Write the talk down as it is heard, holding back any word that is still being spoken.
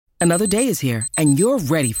Another day is here, and you're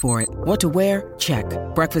ready for it. What to wear? Check.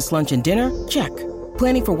 Breakfast, lunch, and dinner? Check.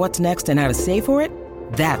 Planning for what's next and how to save for it?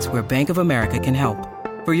 That's where Bank of America can help.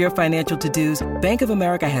 For your financial to-dos, Bank of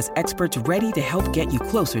America has experts ready to help get you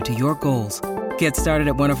closer to your goals. Get started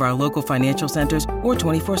at one of our local financial centers or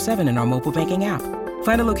 24/7 in our mobile banking app.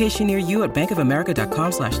 Find a location near you at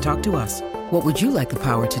bankofamerica.com/talktous. What would you like the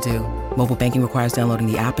power to do? Mobile banking requires downloading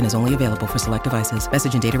the app and is only available for select devices.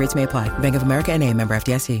 Message and data rates may apply. Bank of America N.A., member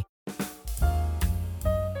FDIC.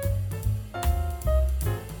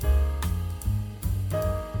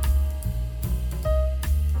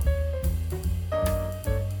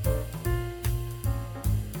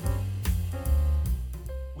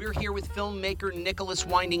 We're here with filmmaker Nicolas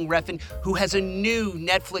Winding Refn, who has a new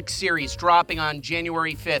Netflix series dropping on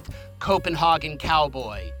January 5th, Copenhagen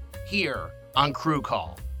Cowboy, here on Crew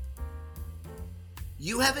Call.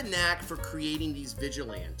 You have a knack for creating these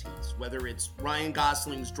vigilantes, whether it's Ryan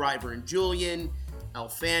Gosling's Driver and Julian, Elle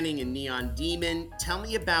Fanning in Neon Demon. Tell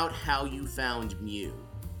me about how you found Mew.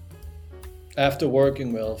 After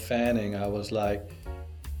working with Elle Fanning, I was like,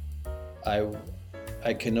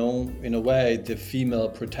 I can own, in a way, the female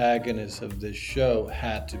protagonist of this show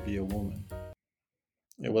had to be a woman.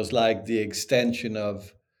 It was like the extension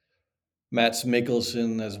of Mads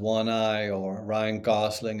Mikkelsen as One Eye, or Ryan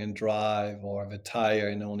Gosling in Drive, or Vitaya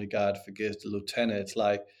in Only God Forgives the Lieutenant. It's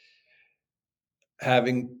like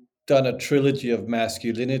having done a trilogy of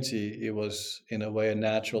masculinity, it was in a way a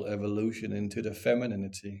natural evolution into the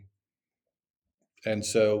femininity. And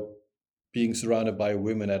so being surrounded by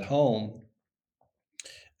women at home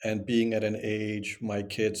and being at an age my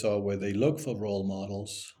kids are where they look for role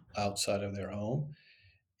models outside of their home,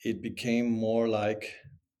 it became more like,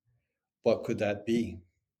 what could that be?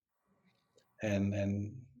 And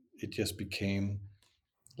it just became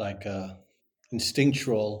like a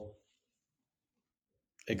instinctual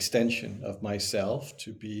extension of myself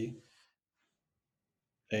to be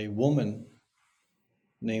a woman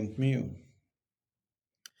named Mew.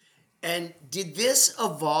 And did this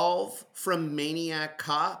evolve from Maniac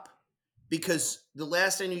Cop? Because the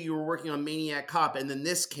last I knew you were working on Maniac Cop, and then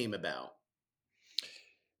this came about.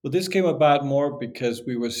 Well, this came about more because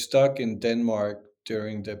we were stuck in Denmark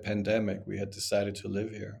during the pandemic. We had decided to live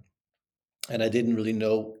here, and I didn't really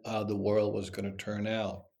know how the world was going to turn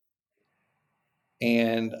out.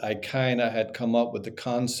 And I kind of had come up with the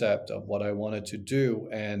concept of what I wanted to do,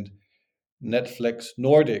 and Netflix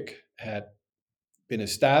Nordic had been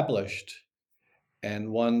established.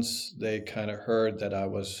 And once they kind of heard that I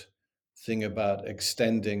was thinking about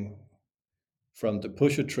extending from the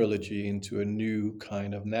Pusher trilogy into a new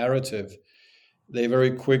kind of narrative, they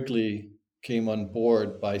very quickly came on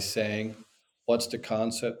board by saying, "What's the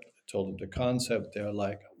concept?" I told them the concept. They're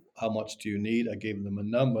like, "How much do you need?" I gave them a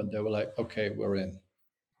number. And they were like, "Okay, we're in."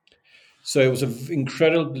 So it was an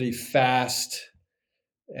incredibly fast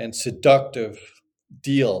and seductive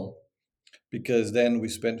deal, because then we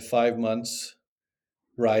spent 5 months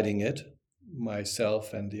writing it,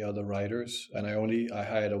 myself and the other writers, and I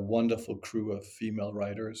hired a wonderful crew of female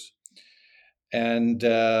writers. And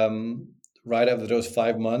right after those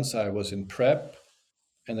 5 months, I was in prep,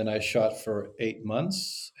 and then I shot for 8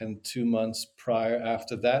 months, and 2 months prior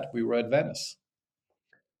after that, we were at Venice.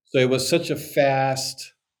 So it was such a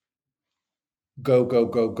fast go, go,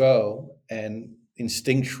 go, go, and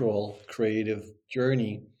instinctual creative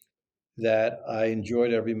journey that I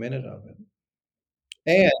enjoyed every minute of it.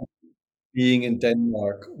 And being in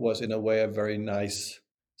Denmark was, in a way, a very nice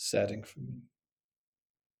setting for me.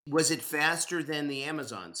 Was it faster than the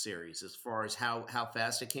Amazon series as far as how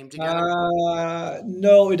fast it came together?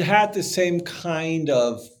 No, it had the same kind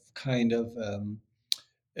of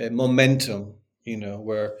momentum,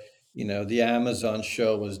 where the Amazon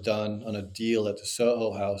show was done on a deal at the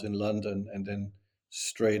Soho House in London, and then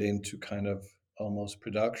straight into kind of almost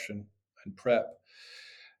production and prep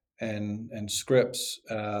and scripts.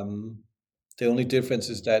 The only difference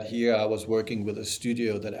is that here I was working with a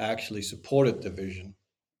studio that actually supported the vision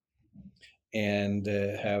and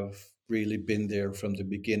have really been there from the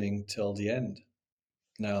beginning till the end.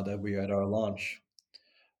 Now that we're at our launch,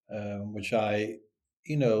 which I,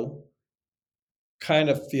 you know, kind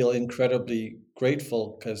of feel incredibly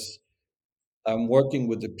grateful, because I'm working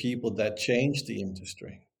with the people that changed the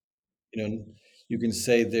industry. You know, you can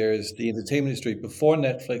say there's the entertainment industry before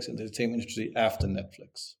Netflix and the entertainment industry after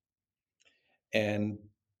Netflix. And,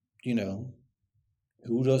 you know,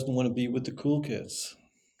 who doesn't want to be with the cool kids?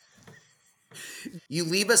 You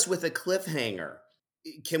leave us with a cliffhanger.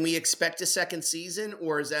 Can we expect a second season,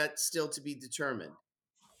 or is that still to be determined?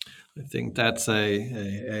 I think that's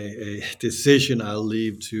a decision I'll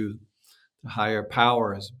leave to to higher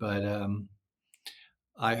powers. But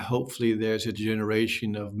I hopefully there's a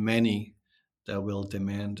generation of many that will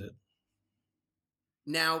demand it.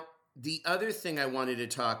 Now, the other thing I wanted to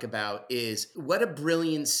talk about is what a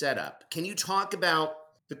brilliant setup. Can you talk about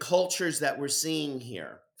the cultures that we're seeing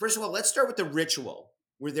here? First of all, let's start with the ritual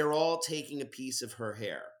where they're all taking a piece of her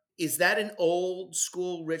hair. Is that an old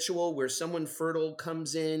school ritual where someone fertile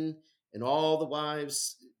comes in and all the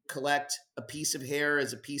wives collect a piece of hair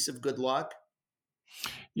as a piece of good luck?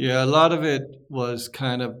 Yeah, a lot of it was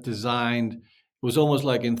kind of designed. It was almost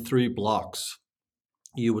like in three blocks.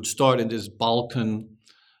 You would start in this Balkan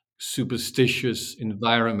superstitious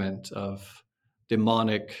environment of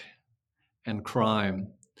demonic and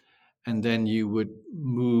crime, and then you would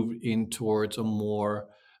move in towards a more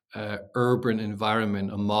urban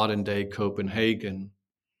environment, a modern day Copenhagen,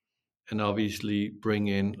 and obviously bring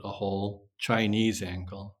in a whole Chinese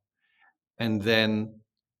angle. And then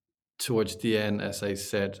towards the end, as I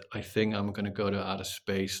said, I think I'm going to go to outer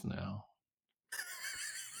space now.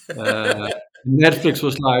 Uh, Netflix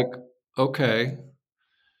was like, okay,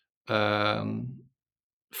 um,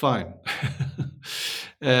 fine.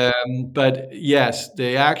 But yes,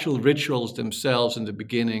 the actual rituals themselves in the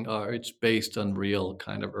beginning are it's based on real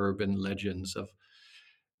kind of urban legends of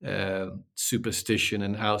superstition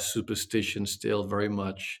and how superstition still very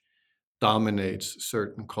much dominates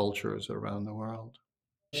certain cultures around the world.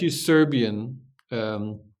 She's Serbian,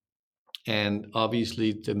 and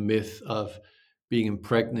obviously the myth of being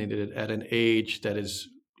impregnated at an age that is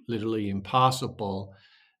literally impossible.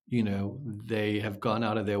 They have gone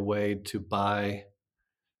out of their way to buy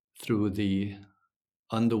through the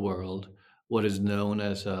underworld what is known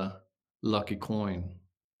as a lucky coin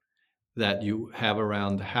that you have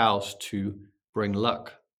around the house to bring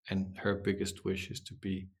luck. And her biggest wish is to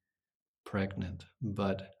be pregnant.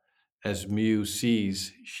 But as Mew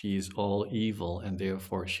sees, she is all evil and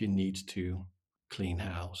therefore she needs to clean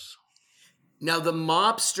house. Now, the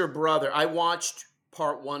mobster brother, I watched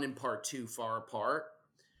part one and part two far apart.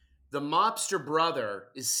 The mobster brother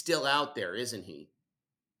is still out there, isn't he?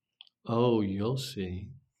 Oh, you'll see.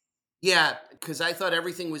 Yeah, because I thought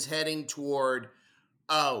everything was heading toward,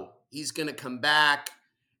 oh, he's going to come back.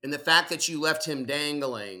 And the fact that you left him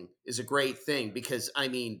dangling is a great thing because, I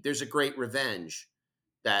mean, there's a great revenge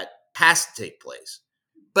that has to take place.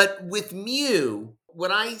 But with Mew, what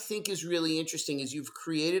I think is really interesting is you've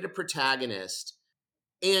created a protagonist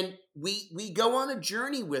and we go on a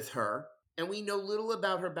journey with her and we know little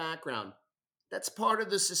about her background. That's part of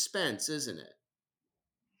the suspense, isn't it?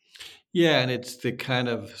 Yeah, and it's the kind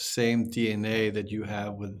of same DNA that you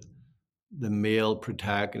have with the male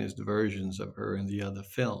protagonist versions of her in the other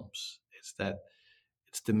films. It's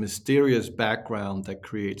the mysterious background that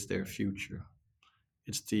creates their future.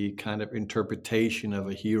 It's the kind of interpretation of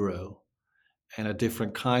a hero and a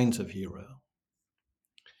different kinds of hero.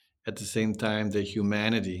 At the same time, the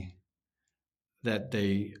humanity that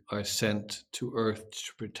they are sent to Earth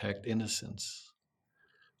to protect innocence.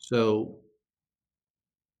 So,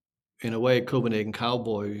 in a way, Copenhagen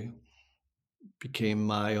Cowboy became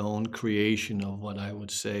my own creation of what I would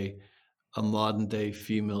say a modern day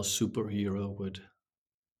female superhero would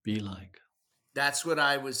be like. That's what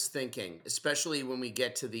I was thinking, especially when we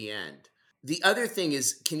get to the end. The other thing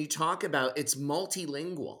is, can you talk about it's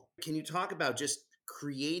multilingual? Can you talk about just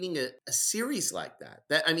creating a series like that?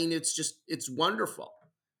 That I mean, it's wonderful.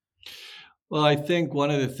 Well, I think one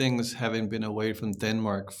of the things, having been away from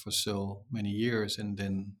Denmark for so many years and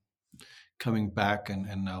then coming back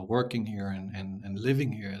and now working here and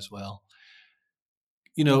living here as well,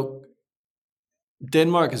 you know,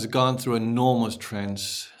 Denmark has gone through enormous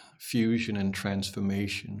transfusion and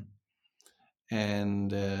transformation.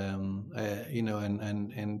 And, and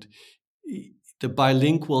the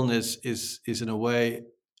bilingualness is in a way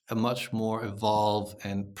a much more evolved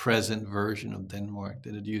and present version of Denmark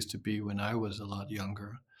than it used to be when I was a lot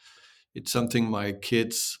younger. It's something my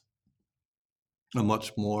kids are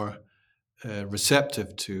much more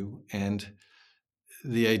receptive to, and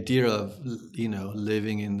the idea of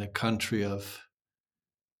living in the country of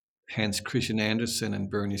Hans Christian Andersen and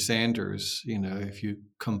Bernie Sanders, if you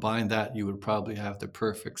combine that, you would probably have the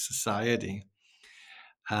perfect society.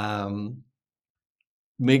 Um,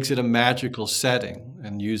 Makes it a magical setting,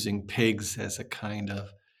 and using pigs as a kind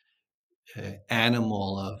of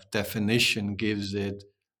animal of definition gives it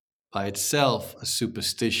by itself a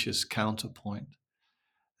superstitious counterpoint.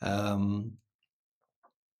 Um,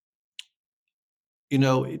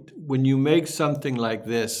 when you make something like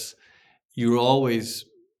this, you're always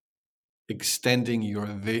extending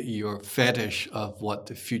your fetish of what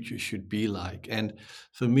the future should be like. And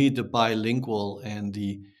for me, the bilingual and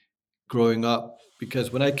the growing up.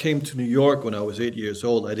 Because when I came to New York when I was 8 years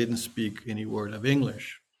old, I didn't speak any word of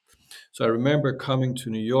English. So I remember coming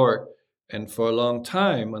to New York, and for a long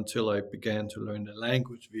time, until I began to learn the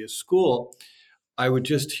language via school, I would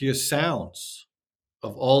just hear sounds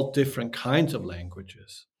of all different kinds of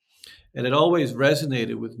languages. And it always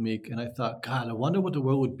resonated with me. And I thought, God, I wonder what the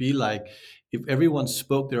world would be like if everyone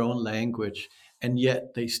spoke their own language and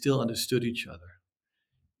yet they still understood each other.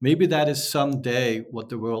 Maybe that is someday what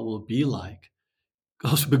the world will be like.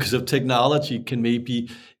 Also, because of technology, can maybe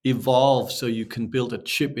evolve so you can build a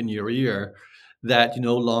chip in your ear that you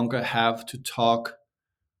no longer have to talk,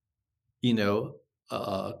 you know,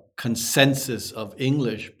 consensus of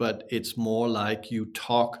English, but it's more like you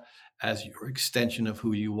talk as your extension of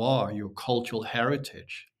who you are, your cultural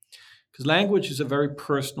heritage. Because language is a very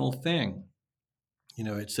personal thing.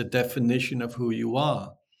 It's a definition of who you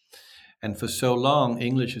are. And for so long,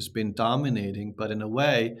 English has been dominating, but in a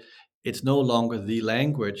way, it's no longer the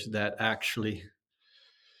language that actually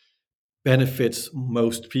benefits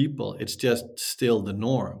most people. It's just still the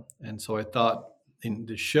norm. And so I thought in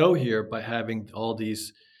the show here, by having all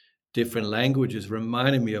these different languages,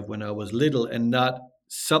 reminded me of when I was little and not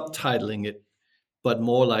subtitling it, but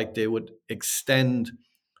more like they would extend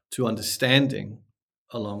to understanding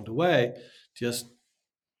along the way, just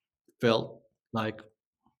felt like,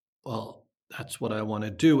 well, that's what I want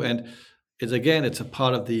to do. And it's a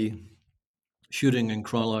part of the shooting in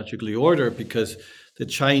chronologically order because the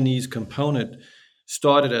Chinese component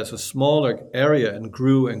started as a smaller area and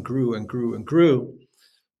grew and grew and grew and grew.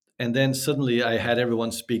 And then suddenly I had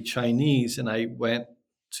everyone speak Chinese, and I went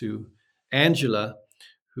to Angela,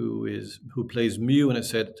 who plays Mew, and I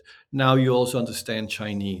said, "Now you also understand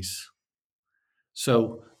Chinese."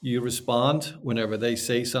 So you respond whenever they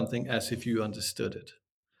say something as if you understood it.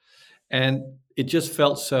 And it just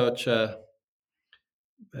felt such a,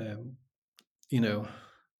 um, you know,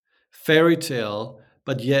 fairy tale,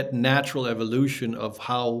 but yet natural evolution of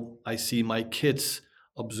how I see my kids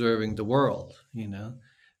observing the world,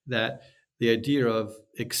 that the idea of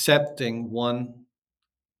accepting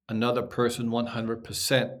another person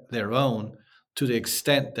 100% their own, to the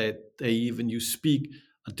extent that you speak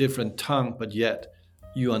a different tongue, but yet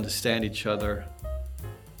you understand each other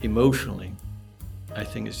emotionally. I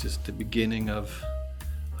think it's just the beginning of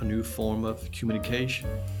a new form of communication.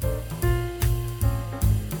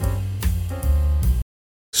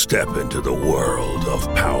 Step into the world of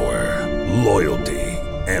power, loyalty,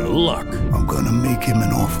 and luck. I'm gonna make him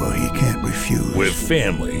an offer he can't refuse. With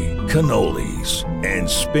family, cannolis, and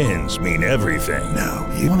spins mean everything. Now,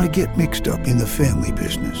 you wanna get mixed up in the family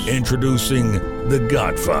business. Introducing The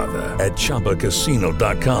Godfather at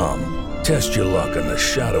ChumbaCasino.com. Test your luck in the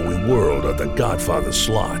shadowy world of The Godfather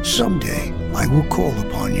slot. Someday, I will call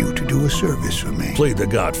upon you to do a service for me. Play The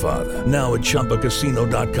Godfather now at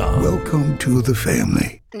ChumbaCasino.com. Welcome to the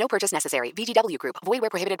family. No purchase necessary. VGW Group. Void where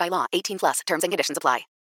prohibited by law. 18 plus. Terms and conditions apply.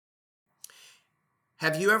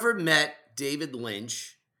 Have you ever met David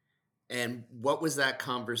Lynch? And what was that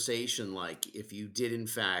conversation like if you did, in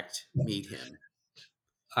fact, meet him?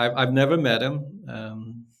 I've never met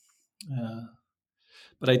him.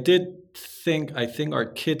 But I think our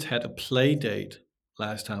kids had a play date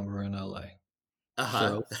last time we were in LA. Uh-huh.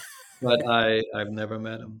 So, but I've never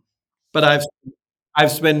met him. But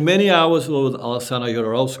I've spent many hours with Alessandro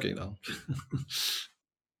Jodorowsky, though.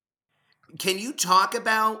 Can you talk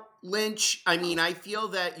about Lynch? I mean, I feel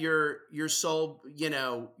that your soul,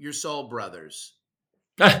 your soul brothers,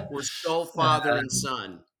 or soul father and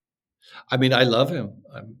son. I mean, I love him.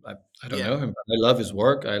 I don't know Yeah. him, but I love his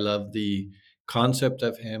work. I love the concept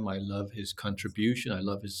of him. I love his contribution. I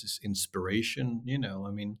love his inspiration.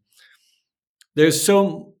 I mean, there's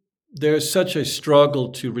such a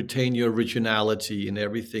struggle to retain your originality in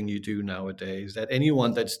everything you do nowadays, that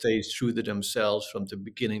anyone that stays true to themselves from the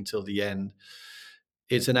beginning till the end,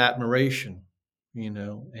 it's an admiration,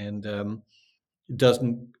 and it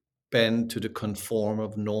doesn't bend to the conform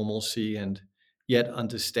of normalcy, and yet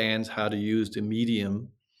understands how to use the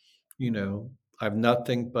medium. I've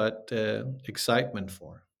nothing but excitement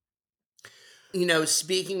for.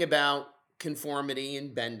 Speaking about conformity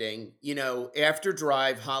and bending, after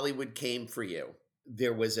Drive, Hollywood came for you.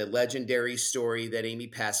 There was a legendary story that Amy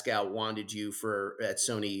Pascal wanted you at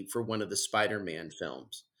Sony for one of the Spider-Man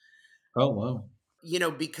films. Oh, wow.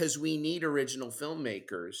 Because we need original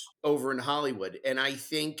filmmakers over in Hollywood. And I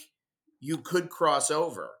think you could cross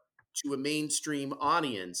over to a mainstream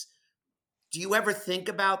audience. Do you ever think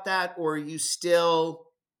about that? Or are you still,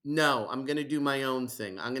 no, I'm going to do my own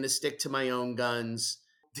thing. I'm going to stick to my own guns.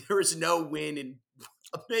 There is no win in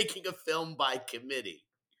making a film by committee.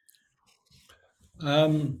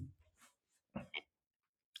 Um,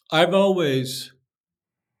 I've always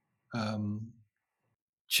um,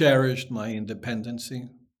 cherished my independency.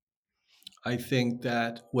 I think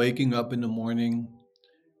that waking up in the morning,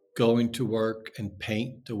 going to work and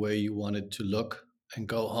paint the way you want it to look, and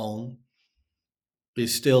go home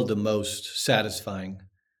is still the most satisfying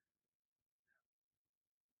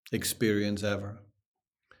experience ever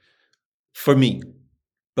for me.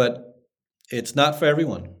 But it's not for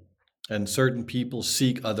everyone. And certain people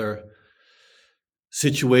seek other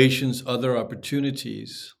situations, other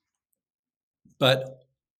opportunities. But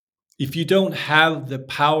if you don't have the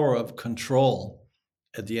power of control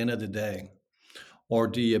at the end of the day, or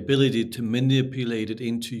the ability to manipulate it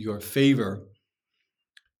into your favor,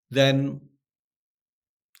 then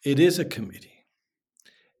it is a committee.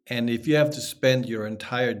 And if you have to spend your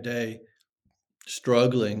entire day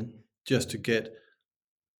struggling just to get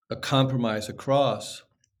a compromise across,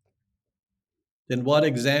 then what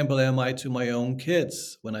example am I to my own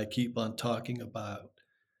kids when I keep on talking about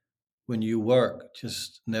when you work,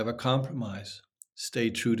 just never compromise, stay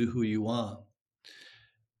true to who you are?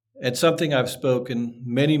 It's something I've spoken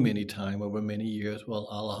many, many times over many years, well,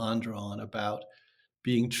 Alejandro, on about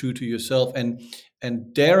being true to yourself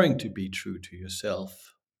and daring to be true to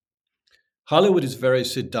yourself. Hollywood is very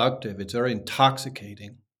seductive, it's very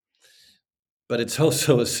intoxicating, but it's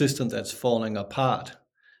also a system that's falling apart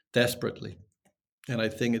desperately. And I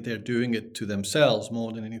think they're doing it to themselves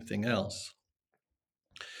more than anything else.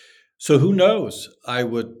 So who knows? I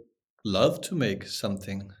would love to make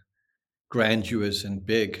something grandiose and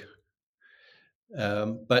big,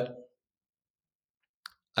 but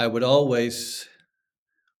I would always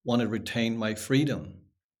want to retain my freedom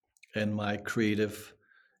and my creative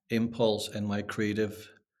impulse and my creative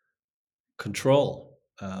control.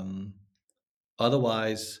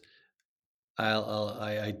 Otherwise,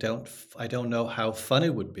 I don't know how fun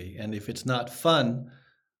it would be. And if it's not fun,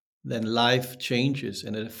 then life changes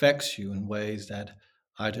and it affects you in ways that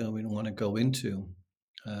I don't even want to go into.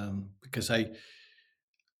 Because I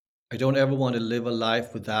don't ever want to live a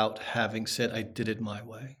life without having said I did it my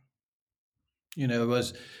way. It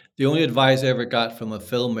was the only advice I ever got from a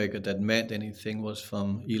filmmaker that meant anything was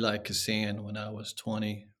from Eli Kazan when I was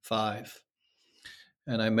 25.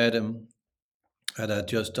 And I met him and I'd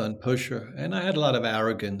just done Pusher, and I had a lot of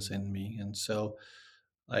arrogance in me. And so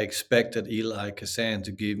I expected Eli Kazan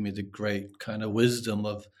to give me the great kind of wisdom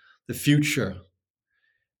of the future.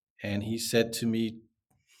 And he said to me,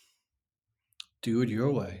 do it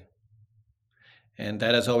your way. And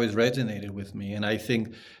that has always resonated with me. And I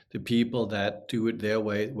think the people that do it their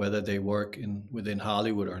way, whether they work within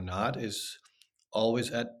Hollywood or not, is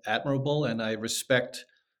always admirable. And I respect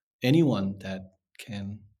anyone that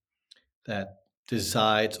can that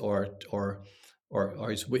decides or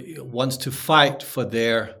wants to fight for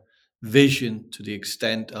their vision to the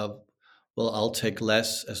extent of, well, I'll take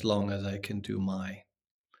less as long as I can do my.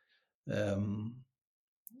 Um,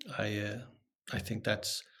 I think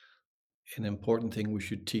that's an important thing we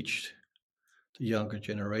should teach the younger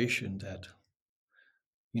generation, that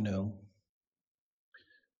you know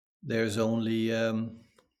there's only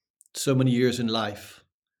so many years in life,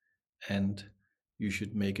 and you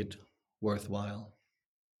should make it worthwhile.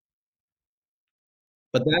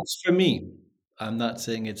 But that's for me. I'm not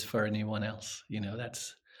saying it's for anyone else.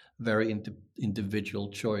 That's very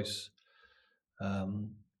individual choice.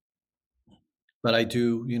 Um, but I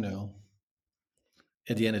do,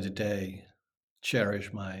 at the end of the day,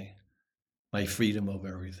 cherish my freedom over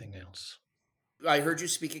everything else. I heard you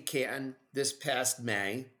speak at Cannes this past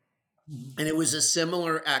May, Mhm. and it was a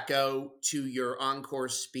similar echo to your encore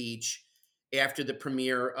speech after the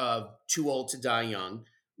premiere of Too Old to Die Young.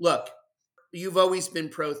 Look, you've always been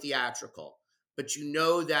pro theatrical, but you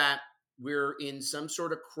know that we're in some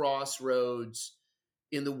sort of crossroads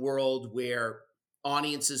in the world where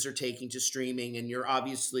audiences are taking to streaming, and you're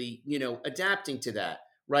obviously, adapting to that,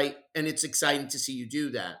 right? And it's exciting to see you do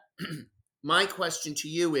that. My question to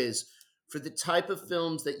you is, for the type of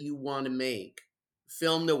films that you want to make,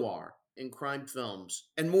 film noir and crime films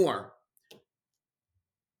and more,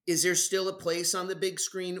 is there still a place on the big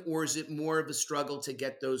screen, or is it more of a struggle to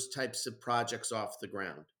get those types of projects off the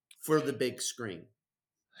ground for the big screen?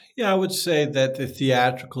 Yeah, I would say that the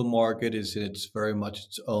theatrical market is in its very much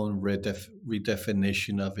its own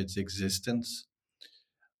redefinition of its existence.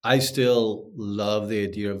 I still love the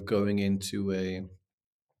idea of going into an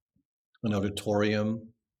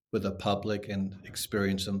auditorium with a public and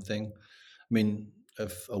experience something. I mean,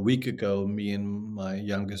 a week ago, me and my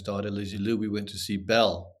youngest daughter, Lizzie Lou, we went to see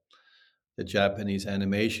Belle, the Japanese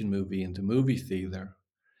animation movie, in the movie theater.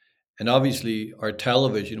 And obviously, our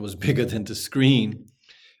television was bigger than the screen,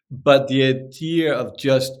 But the idea of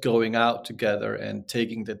just going out together and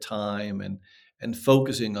taking the time and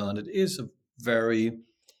focusing on it is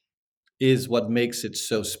what makes it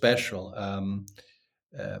so special.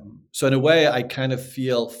 So in a way, I kind of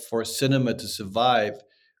feel for cinema to survive,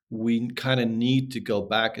 we kind of need to go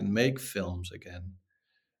back and make films again.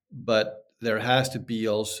 But there has to be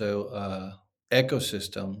also a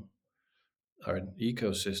ecosystem or an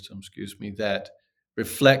ecosystem, excuse me, that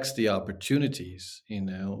reflects the opportunities,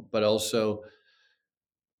 but also,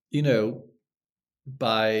 you know,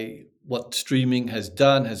 by what streaming has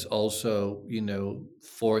done has also,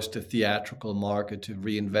 forced the theatrical market to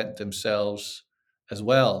reinvent themselves as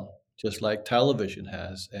well, just like television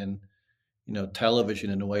has. And, television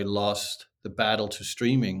in a way lost the battle to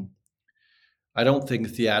streaming. I don't think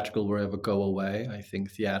theatrical will ever go away. I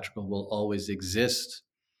think theatrical will always exist,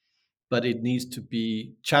 but it needs to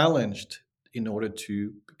be challenged in order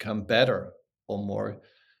to become better or more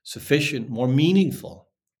sufficient, more meaningful,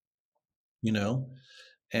 you know?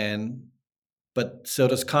 And but so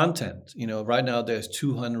does content. Right now there's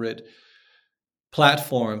 200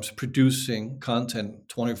 platforms producing content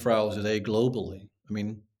 24 hours a day globally. I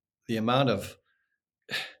mean, the amount of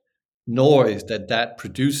noise that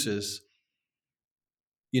produces,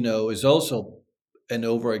 is also an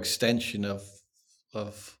overextension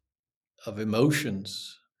of of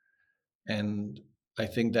emotions. And I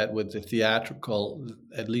think that with the theatrical,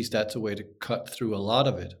 at least that's a way to cut through a lot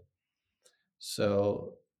of it.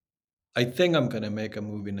 So I think I'm going to make a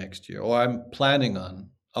movie next year, or I'm planning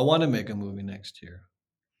on. I want to make a movie next year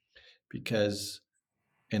because,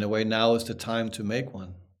 in a way, now is the time to make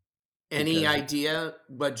one. Any Because idea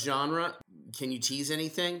what genre? Can you tease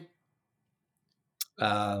anything?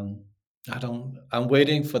 I don't. I'm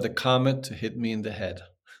waiting for the comet to hit me in the head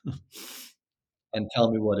and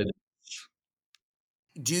tell me what it is.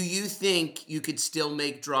 Do you think you could still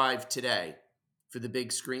make Drive today for the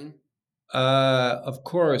big screen? Of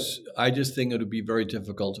course, I just think it would be very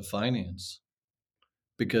difficult to finance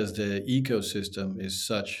because the ecosystem is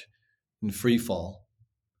such in free fall.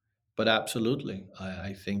 But absolutely,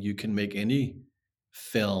 I think you can make any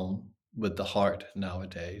film with the heart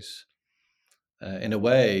nowadays. In a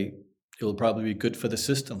way, it will probably be good for the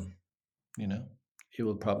system. It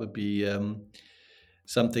will probably be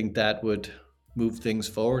something that would move things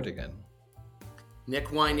forward again.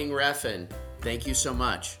 Nick Winding Refn, thank you so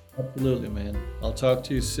much. Absolutely, man. I'll talk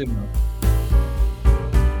to you soon.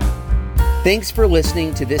 Thanks for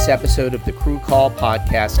listening to this episode of the Crew Call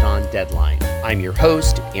podcast on Deadline. I'm your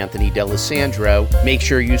host, Anthony D'Alessandro. Make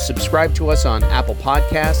sure you subscribe to us on Apple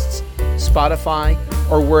Podcasts, Spotify,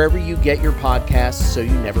 or wherever you get your podcasts so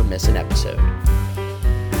you never miss an episode.